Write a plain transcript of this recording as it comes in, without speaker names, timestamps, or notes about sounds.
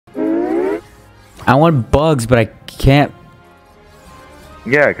I want bugs, but I can't.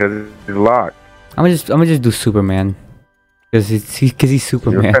 Yeah, because it's locked. I'm gonna just do Superman. Cause he's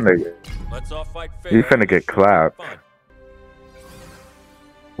Superman. You're finna get clapped.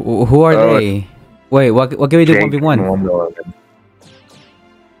 Who are they? Wait, what can we do 1v1?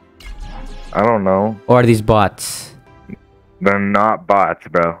 I don't know. Or are these bots? They're not bots,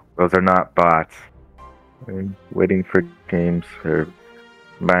 bro. Those are not bots. I'm waiting for games.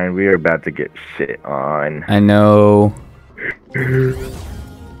 Man, we are about to get shit on. I know.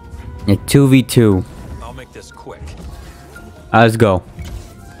 Yeah, 2v2. I'll make this quick. Let's go.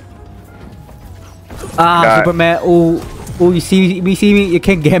 Superman. Ooh, you see me? You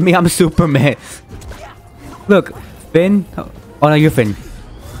can't get me. I'm Superman. Look, Finn. Oh no, you're Finn.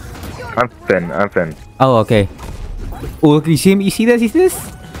 I'm Finn. Oh, okay. Oh, look, you see me? You see this? You see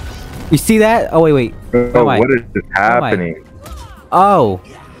this? You see that? Oh, wait. Oh, what is this happening? Oh.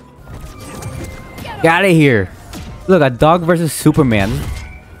 Get out of here. Look, a dog versus Superman.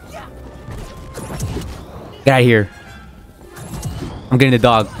 Get out of here. I'm getting the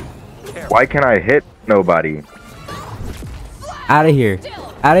dog. Why can't I hit nobody? Out of here.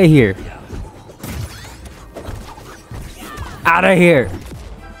 Out of here. Out of here.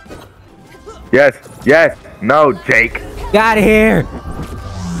 Yes. No, Jake. Get out of here.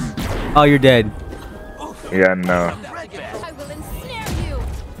 Oh, you're dead. Yeah, no.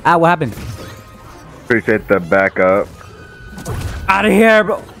 Ah, what happened? Appreciate the backup. Out of here,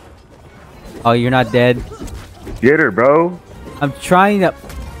 bro. Oh, you're not dead. Get her, bro. I'm trying to.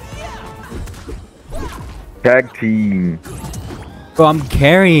 Tag team. Bro, I'm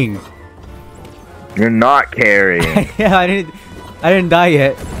carrying. You're not carrying. Yeah, I didn't die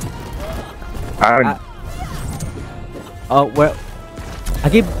yet. Oh, well, I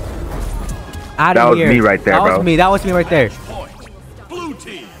keep out of here. That was me right there, bro. That was me right there.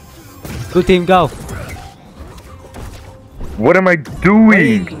 Blue team, go. What am I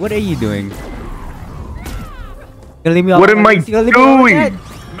doing? What are you doing? Gonna leave me what am I doing?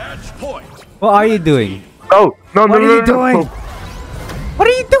 What are you doing? Oh, no. What are you doing? What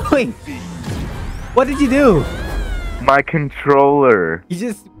are you doing? What did you do? My controller. You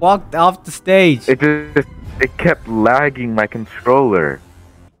just walked off the stage. It kept lagging my controller.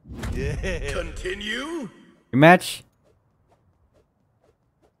 Continue. Your match.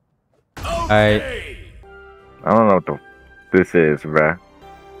 Alright. I don't know what this is, bruh.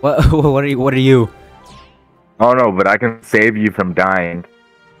 What are you? I don't know, but I can save you from dying.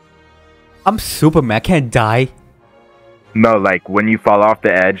 I'm Superman. I can't die. No, like when you fall off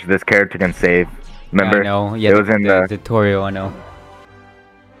the edge, this character can save. Remember? Yeah, I know. Yeah, it was in the tutorial. I know.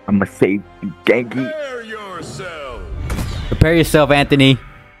 I'm gonna save you, Genki. Prepare yourself, Anthony.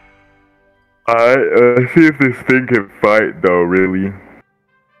 Alright, see if this thing can fight, though. Really?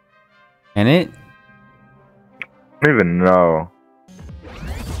 Can it? I don't even know.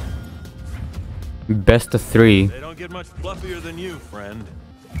 Best of 3. They don't get much fluffier than you, friend.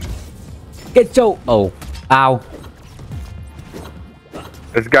 Get Joe. Oh, ow.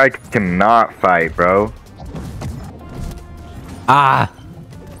 This guy cannot fight, bro. Ah.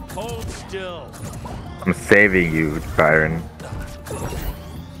 Hold still. I'm saving you, Byron.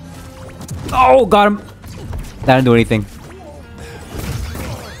 Oh, got him. That didn't do anything.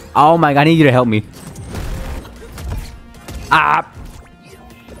 Oh my god, I need you to help me. Ah.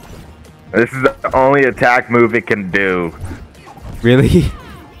 This is the only attack move it can do. Really?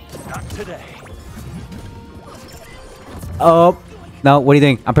 Not today. Oh. No, what do you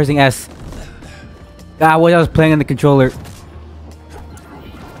think? I'm pressing S. Ah, what I was playing on the controller.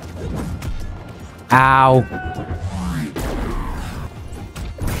 Ow.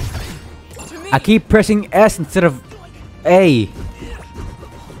 I keep pressing S instead of A.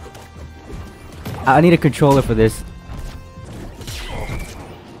 I need a controller for this.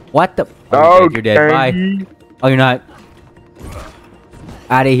 What the? Oh, you're dead. Bye. Oh, you're not.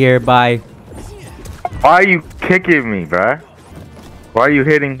 Out of here. Bye. Why are you kicking me, bruh? Why are you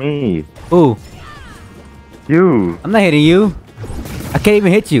hitting me? Ooh. You. I'm not hitting you. I can't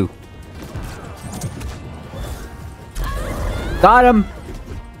even hit you. Got him.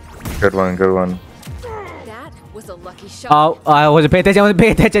 Good one, good one. That was a lucky shot. Oh, I wasn't paying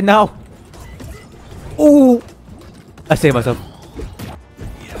attention. No. Ooh. I saved myself.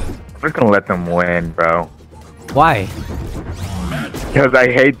 I'm just gonna let them win, bro. Why? Because I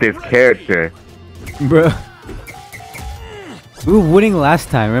hate this character. Bro. We were winning last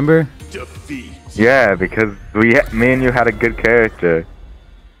time, remember? Defeat. Yeah, because me and you had a good character.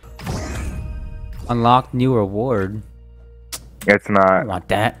 Unlock new reward. It's I not. don't want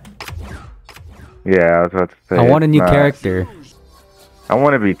that. Yeah, I was about to say. I want a new not. character. I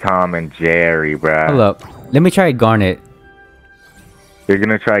want to be Tom and Jerry, bruh. Hold up. Let me try Garnet. You're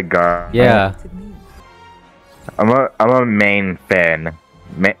gonna try Gar. Yeah. I'm a main Finn.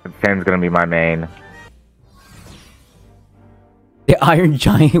 Finn's gonna be my main. The Iron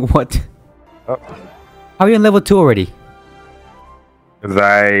Giant, what? Oh. How are you on level 2 already? Cause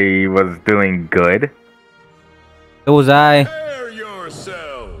I was doing good, So was I. Prepare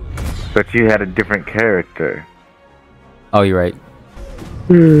yourselves. but you had a different character. Oh, you're right.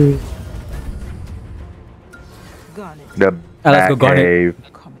 Got it. The Let's go, Garnet. Batcave.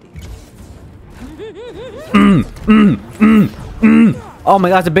 Oh my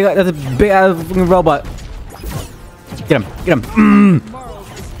god, that's a big fucking robot. Get him, get him. Morals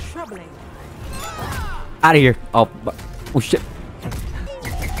is troubling. Out of here. Oh, oh shit.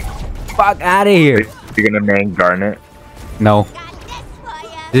 Fuck out of here. You're gonna main Garnet. No,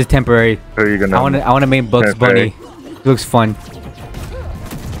 this is temporary. Or you're gonna. I wanna main Bugs Temporary. Bunny. He looks fun.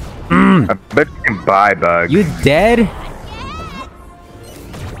 I bet you can buy Bugs. You dead?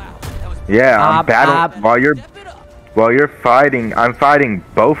 Yeah, I'm Op, battling while you're fighting. I'm fighting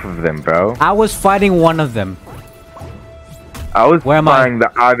both of them, bro. I was fighting one of them. I was Where am I? fighting the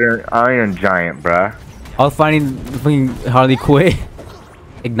Iron Giant, bruh. I was fighting fucking Harley Quinn.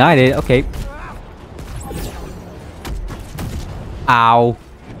 Ignited. Okay. Ow.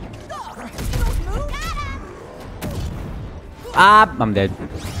 Ah, I'm dead.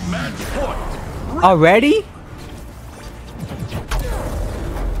 Match point. Already?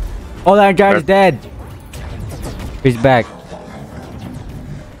 Oh, that giant is dead. He's back.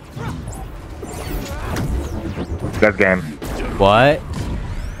 That game. What?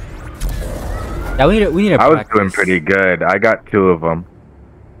 Yeah, we need to I was practice. doing pretty good. I got 2 of them.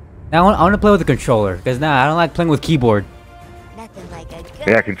 Now I want to play with the controller, because now I don't like playing with keyboard. Nothing like a good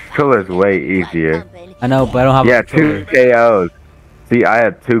Yeah, controller's way easier. company. I know, but I don't have Yeah, a controller. 2 KOs. See, I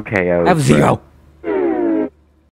had 2 KOs. I have bro. 0.